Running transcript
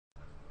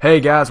Hey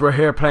guys, we're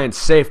here playing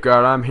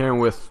Safeguard. I'm here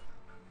with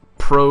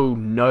Pro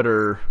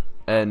Nutter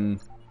and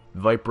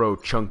Vipro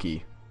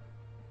Chunky.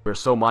 We're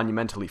so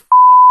monumentally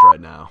fucked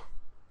right now.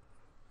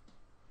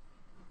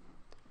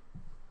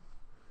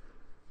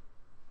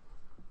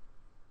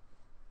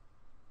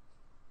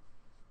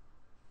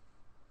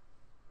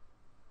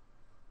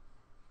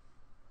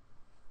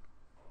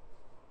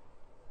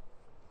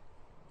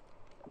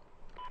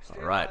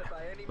 Alright,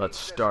 let's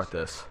start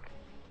this.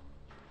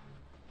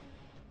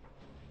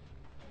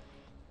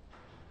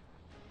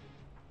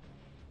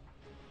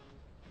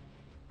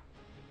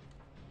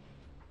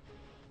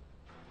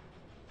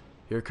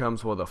 Here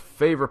comes one of the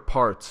favorite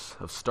parts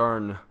of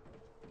starting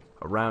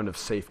a round of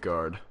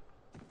Safeguard.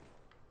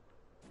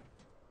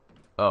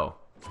 Oh,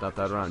 it's not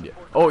that round yet.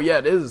 Oh yeah,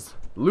 it is!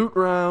 Loot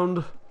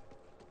round!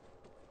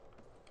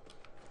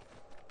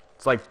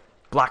 It's like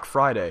Black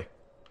Friday,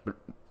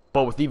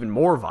 but with even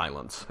more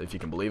violence, if you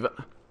can believe it.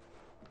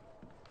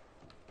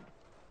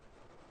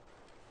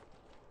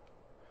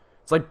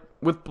 It's like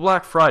with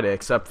Black Friday,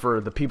 except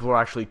for the people who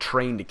are actually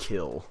trained to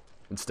kill,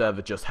 instead of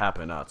it just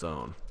happening on its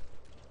own.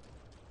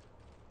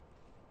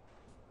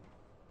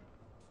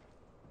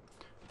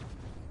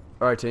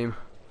 Alright team,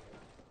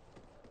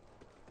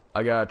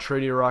 I got a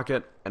Trader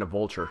Rocket and a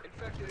Vulture,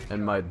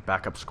 and my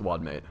backup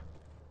squad mate.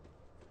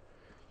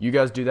 You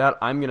guys do that,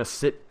 I'm gonna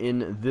sit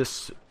in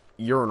this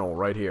urinal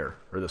right here,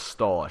 or this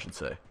stall I should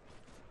say.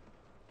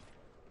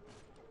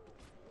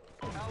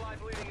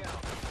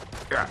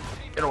 Yeah,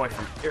 get away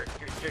from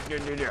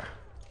here.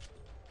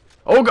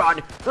 Oh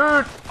god,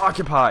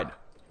 occupied.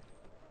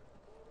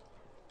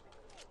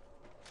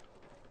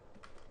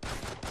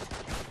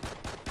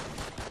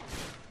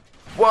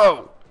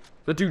 Whoa!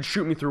 The dude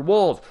shoot me through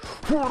walls.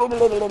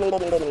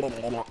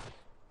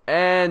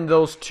 And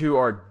those two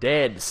are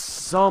dead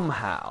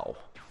somehow.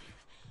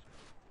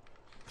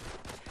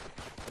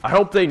 I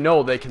hope they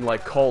know they can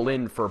like call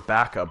in for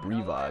backup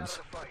revives.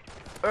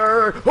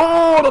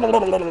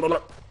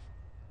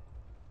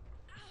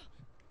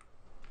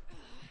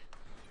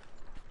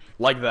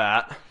 Like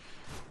that.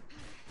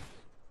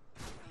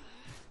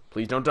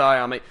 Please don't die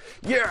on me.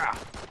 Yeah!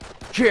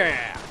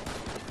 Yeah!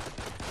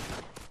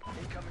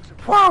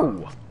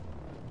 Whoa!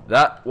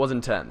 That was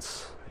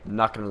intense.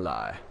 Not gonna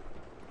lie.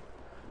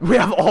 We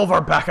have all of our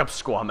backup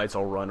squad mates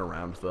all run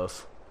around with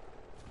us.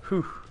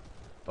 Whew.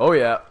 Oh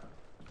yeah.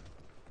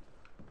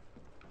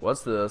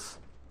 What's this?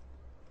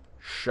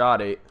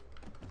 Shoddy.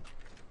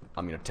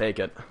 I'm gonna take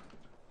it.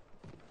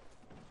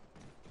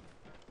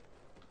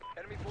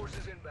 Enemy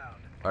forces inbound.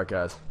 Alright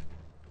guys.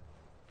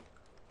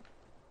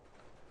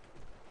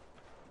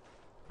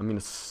 I'm gonna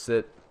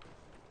sit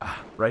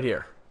right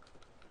here.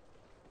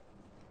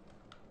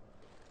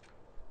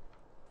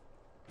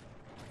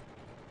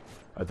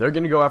 They're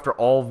gonna go after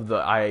all of the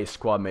IA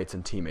squad mates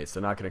and teammates.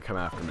 They're not gonna come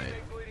after me.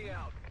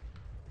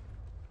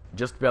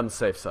 Just to be on the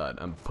safe side,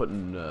 I'm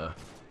putting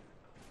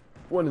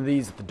one of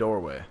these at the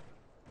doorway.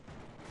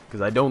 Because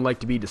I don't like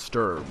to be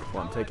disturbed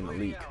while I'm taking a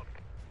leak.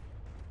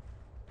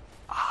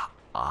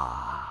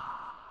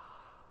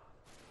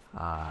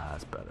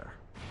 That's better.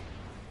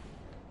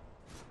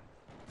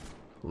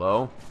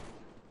 Hello?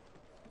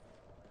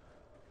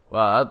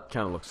 Wow, that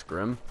kind of looks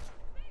grim.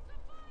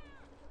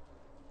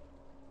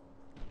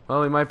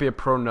 Well, he might be a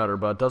pro nutter,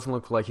 but it doesn't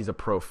look like he's a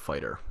pro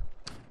fighter.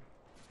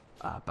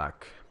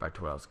 Back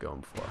to what I was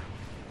going for.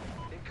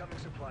 Incoming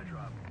supply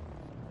drop.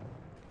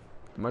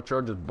 Did my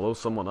charge just blow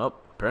someone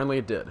up? Apparently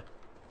it did.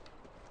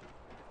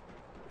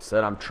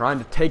 Said I'm trying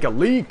to take a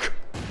leak.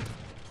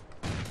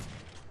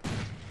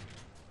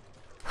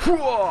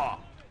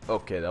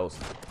 Okay, that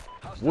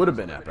would have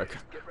been epic.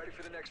 Get ready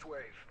for the next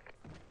wave.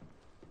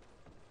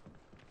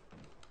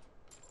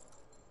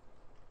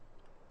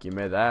 Give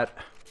me that.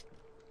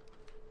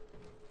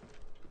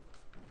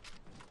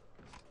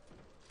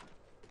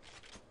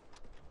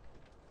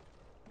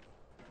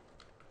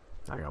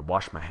 I gotta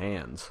wash my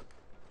hands.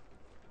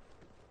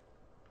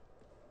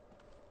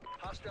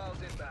 Hostiles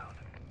inbound.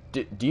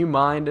 Do you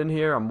mind in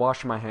here? I'm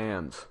washing my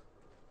hands.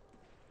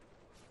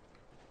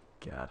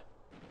 God.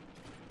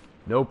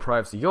 No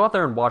privacy. Go out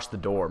there and watch the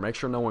door. Make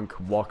sure no one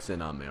walks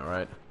in on me,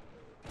 alright?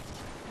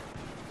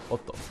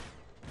 What the?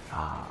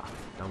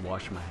 I'm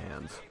washing my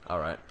hands.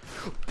 Alright.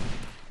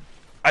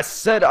 I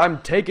said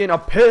I'm taking a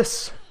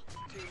piss!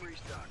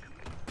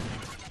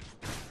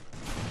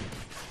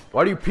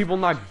 Why do you people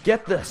not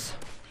get this?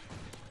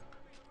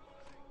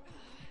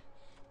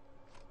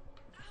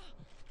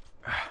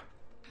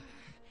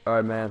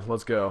 Alright man,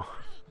 let's go.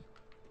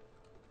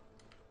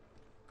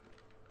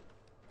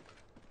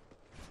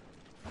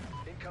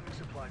 Incoming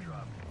supply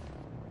drop.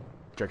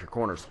 Check your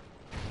corners.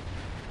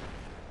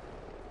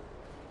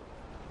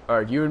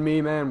 Alright, you and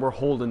me, man, we're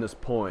holding this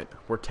point.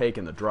 We're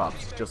taking the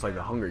drops, just like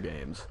the Hunger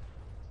Games.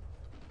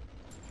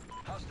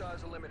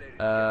 Hostiles eliminated.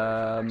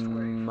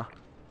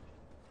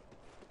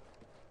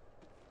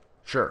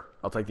 Sure,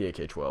 I'll take the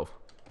AK-12.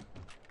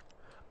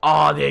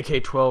 Ah, the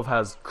AK-12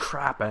 has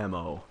crap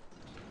ammo.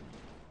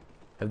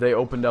 Have they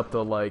opened up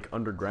the, like,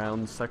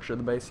 underground section of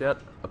the base yet?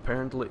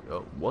 Apparently.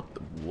 Oh, what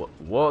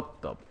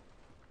the?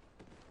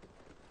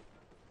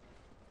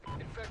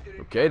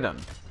 Okay then.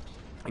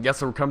 I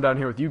guess I'll come down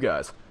here with you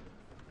guys.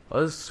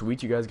 Well, this is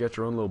sweet. You guys got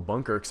your own little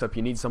bunker, except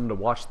you need someone to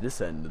watch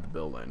this end of the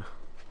building.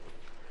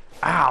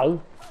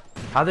 Ow!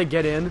 How'd they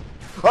get in?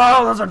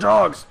 Oh, those are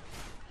dogs!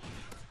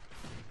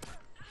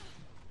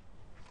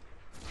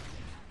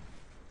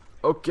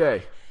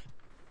 Okay.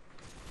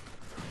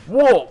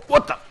 Whoa!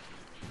 What the?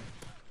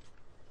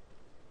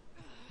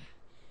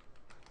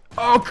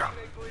 Oh, God.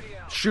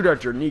 Shoot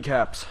at your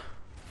kneecaps.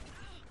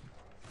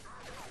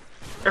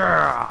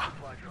 Ah.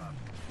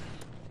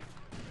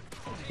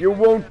 You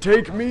won't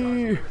take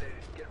me.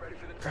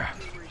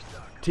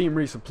 Team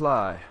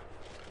resupply.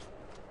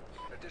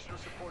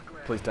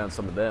 Place down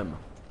some of them.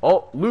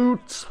 Oh,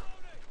 loot.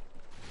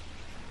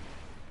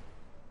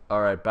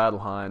 Alright, Battle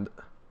Hind.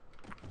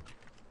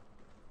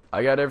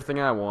 I got everything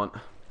I want.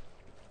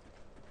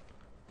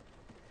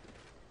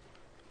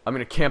 I'm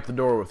gonna camp the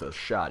door with a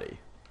shotty.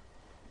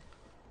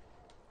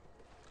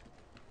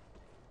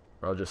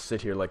 Or I'll just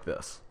sit here like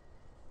this.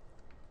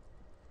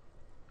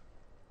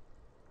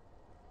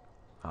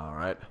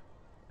 Alright.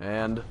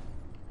 And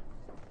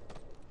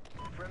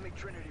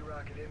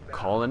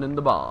calling in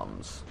the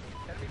bombs.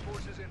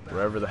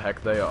 Wherever the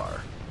heck they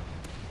are.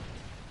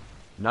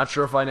 Not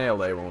sure if I nailed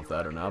A1 with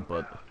that or not,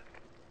 but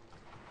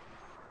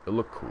it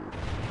looked cool.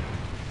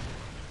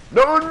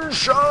 None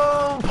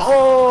shall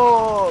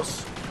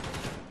pass!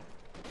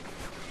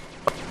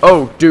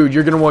 Oh, dude,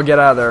 you're gonna want to get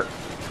out of there.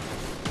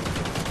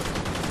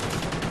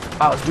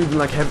 Oh, this dude's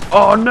like heavy.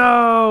 Oh,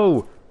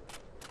 no!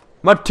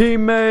 My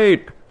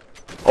teammate!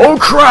 Oh,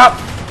 crap!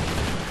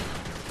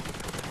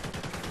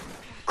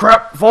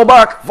 Crap! Fall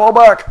back! Fall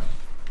back!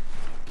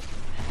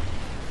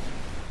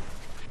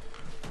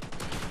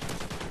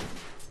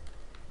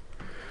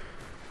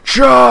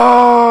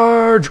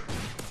 Charge!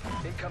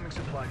 Incoming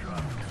supply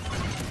drop.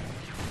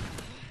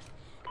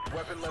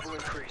 Weapon level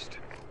increased.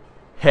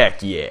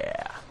 Heck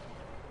yeah!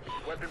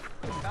 Weapon.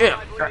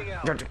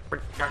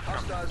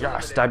 Yeah,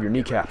 stab your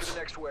kneecaps.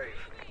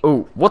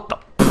 Oh, what the?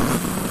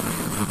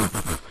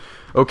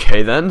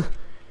 Okay then.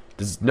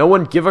 Does no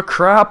one give a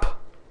crap?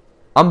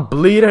 I'm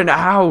bleeding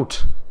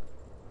out.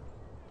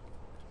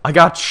 I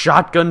got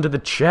shotgun to the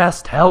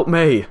chest. Help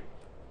me.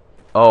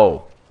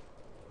 Oh.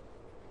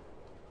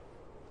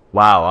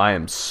 Wow, I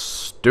am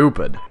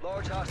stupid.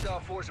 Large hostile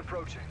force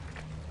approaching.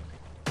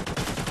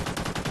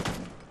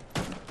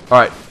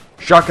 Alright,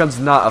 shotgun's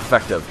not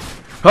effective.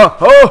 Ha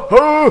ha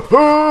ha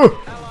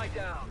ha! Ally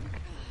down.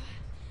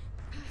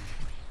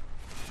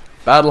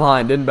 Battle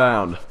Hind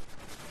inbound.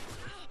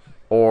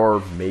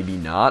 Or maybe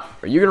not.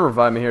 Are you gonna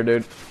revive me here,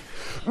 dude?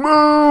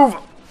 Move!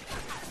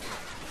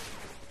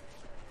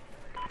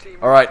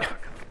 Alright.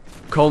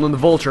 Calling in the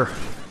vulture.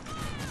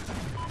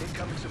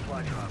 Incoming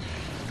supply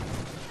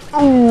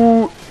drop.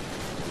 Ooh!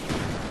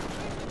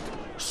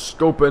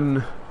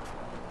 Scoping.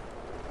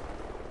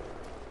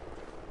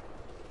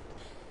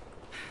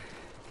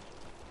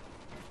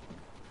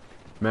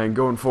 Man,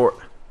 going for it.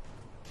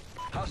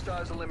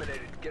 Hostiles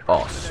eliminated. Get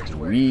ready Oh, for the next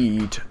wave.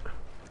 sweet.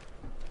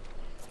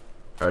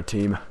 Alright,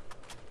 team.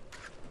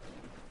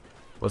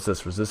 What's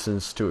this?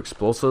 Resistance to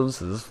explosives?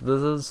 This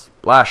is?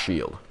 Blast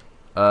shield.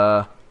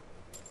 Yeah,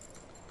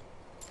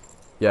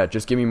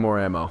 just give me more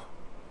ammo.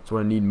 That's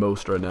what I need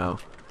most right now.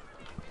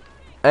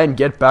 And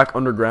get back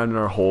underground in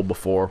our hole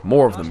before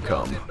more of them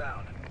Hostiles come.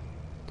 inbound.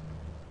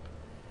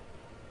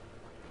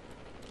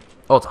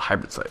 Oh, it's a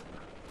hybrid site.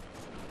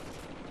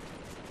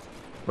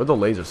 Where'd the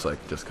laser sight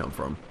just come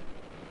from?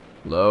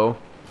 Low.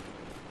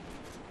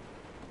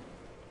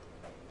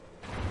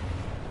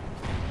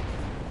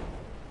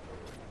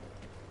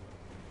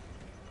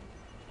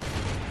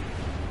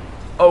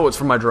 Oh, it's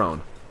from my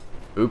drone.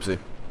 Oopsie.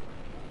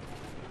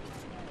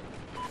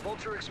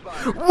 Vulture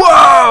expired.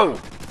 Whoa!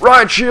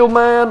 Riot shield,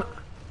 man!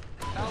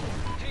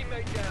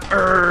 Teammate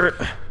down.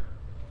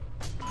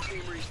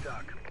 Team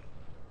restock.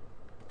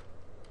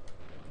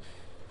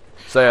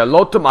 Say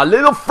hello to my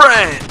little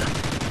friend!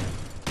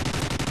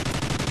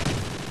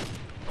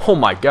 Oh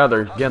my god,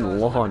 they're getting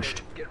Hostiles launched.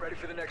 eliminated. Get ready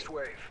for the next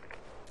wave.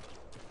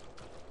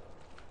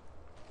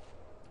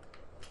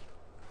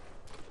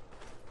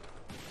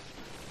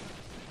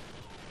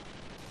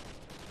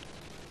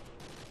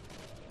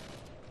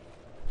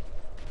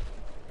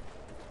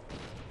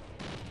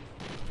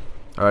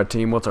 Alright,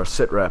 team, what's our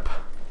sit rep?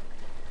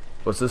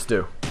 What's this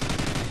do?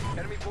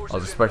 Enemy I forces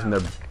was expecting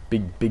inbound. their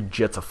big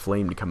jets of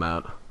flame to come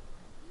out.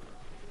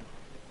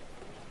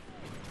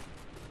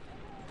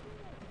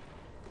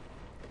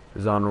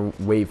 Is on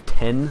wave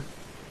 10.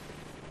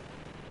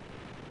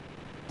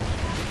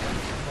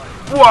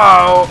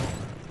 Wow!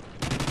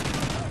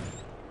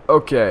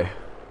 Okay.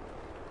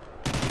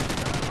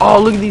 Oh,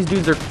 look at these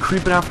dudes. They're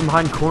creeping out from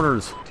behind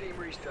corners. Team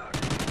restock.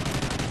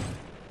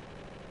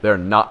 They're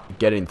not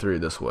getting through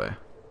this way.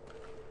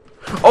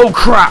 Oh,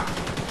 crap!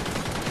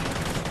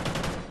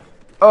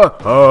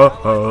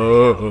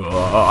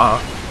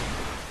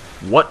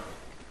 What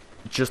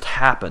just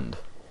happened?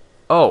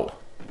 Oh.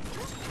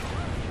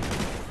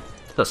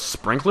 The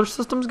sprinkler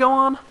systems go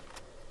on?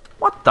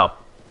 What the?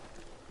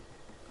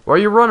 Where are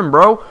you running,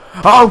 bro?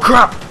 Oh,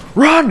 crap!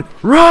 Run!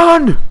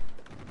 Run!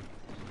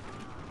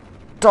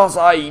 Toss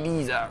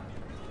IEDs out.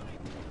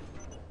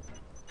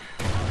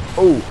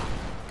 Oh.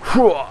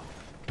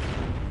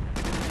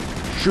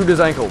 Shoot his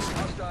ankles.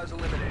 Hostiles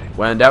eliminated.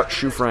 When in doubt,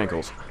 shoot for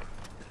ankles.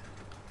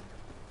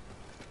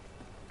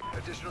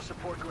 Additional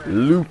support granted.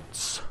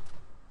 Loots.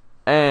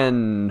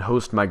 And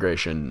host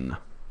migration.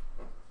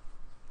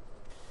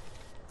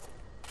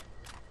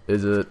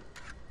 Is it...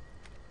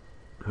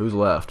 Who's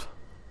left?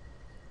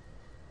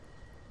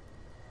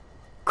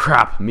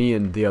 Crap, me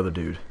and the other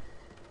dude.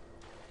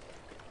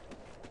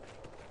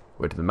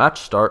 Wait, did the match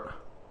start?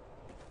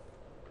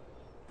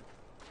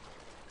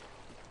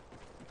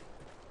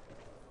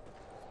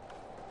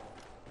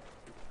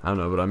 I don't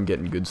know, but I'm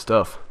getting good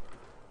stuff.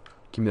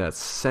 Give me that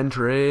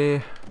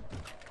sentry.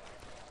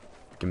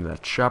 Give me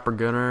that chopper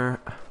gunner.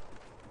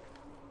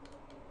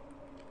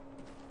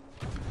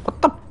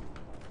 What the?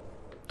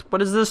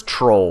 What is this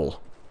troll?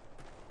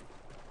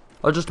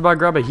 I'll just about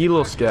grab a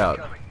helo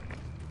scout.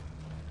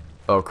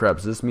 Oh crap,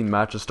 does this mean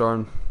match is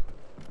starting?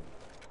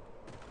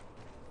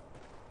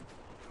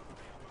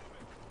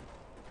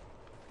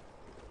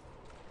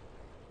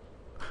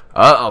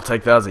 I'll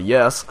take that as a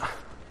yes.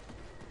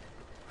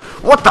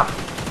 What the?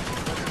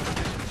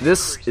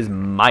 This is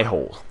my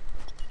hole,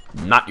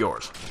 not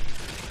yours.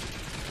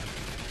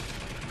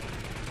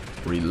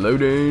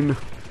 Reloading.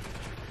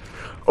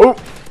 Oh!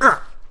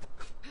 I'll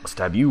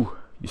stab you.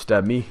 You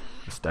stab me.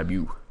 I'll stab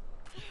you.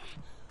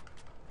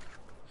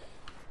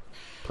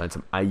 Plant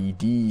some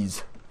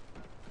IEDs.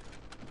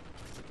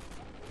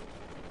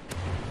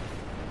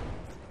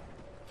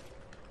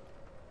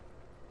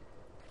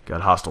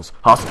 Got hostiles.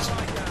 Hostiles.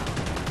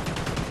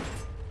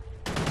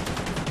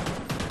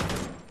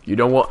 You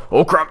know what?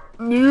 Oh crap!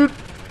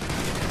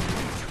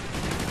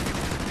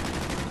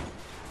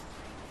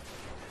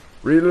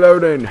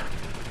 Reloading.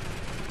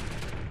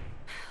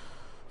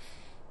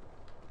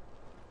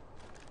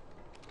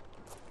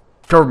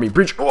 Cover me.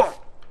 Breach.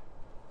 Oh!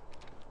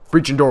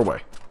 Breaching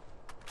doorway.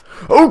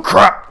 Oh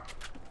crap!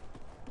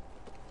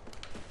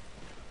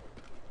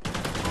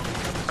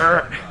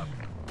 Alright.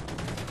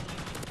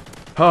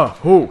 Huh,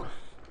 who?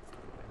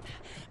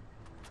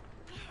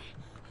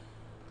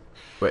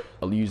 Wait,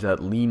 I'll use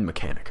that lean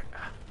mechanic.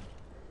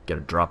 Get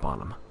a drop on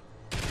them.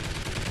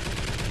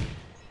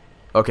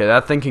 Okay,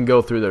 that thing can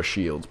go through their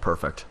shields.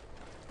 Perfect.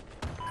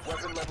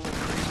 Weapon level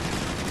increased.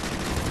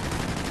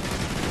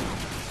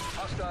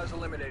 Hostiles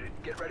eliminated.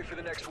 Get ready for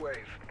the next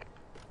wave.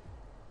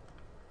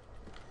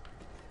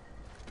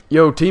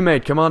 Yo,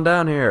 teammate, come on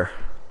down here.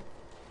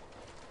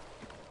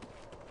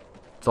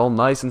 It's all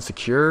nice and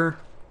secure.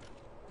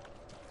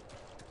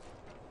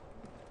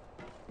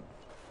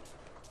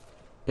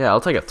 Yeah, I'll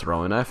take a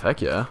throwing knife.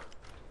 Heck yeah.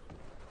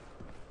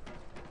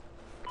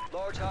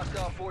 Large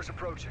hostile force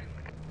approaching.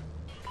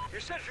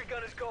 Your sentry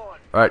gun is gone.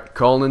 Alright,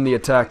 calling in the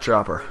attack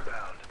chopper.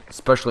 Inbound.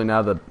 Especially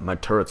now that my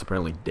turret's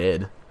apparently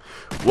dead.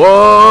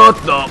 What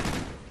the?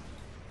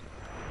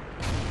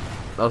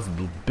 That was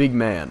the big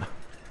man.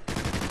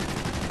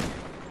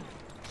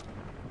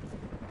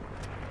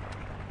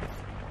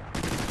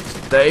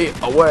 Stay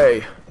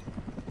away.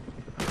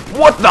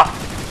 What the?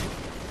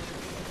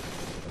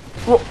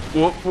 Oh,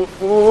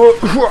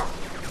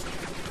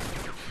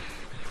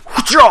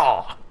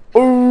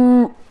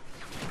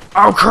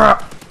 oh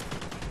crap.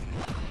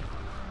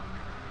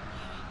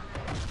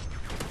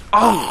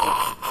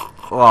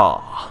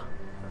 Oh.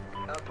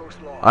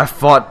 Outpost lost. I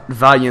fought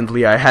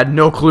valiantly. I had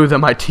no clue that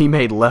my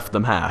teammate left the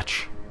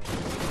match.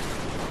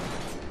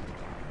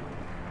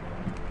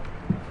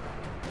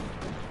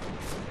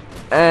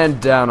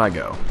 And down I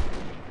go.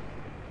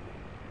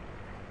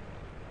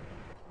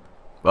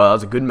 Well, that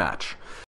was a good match.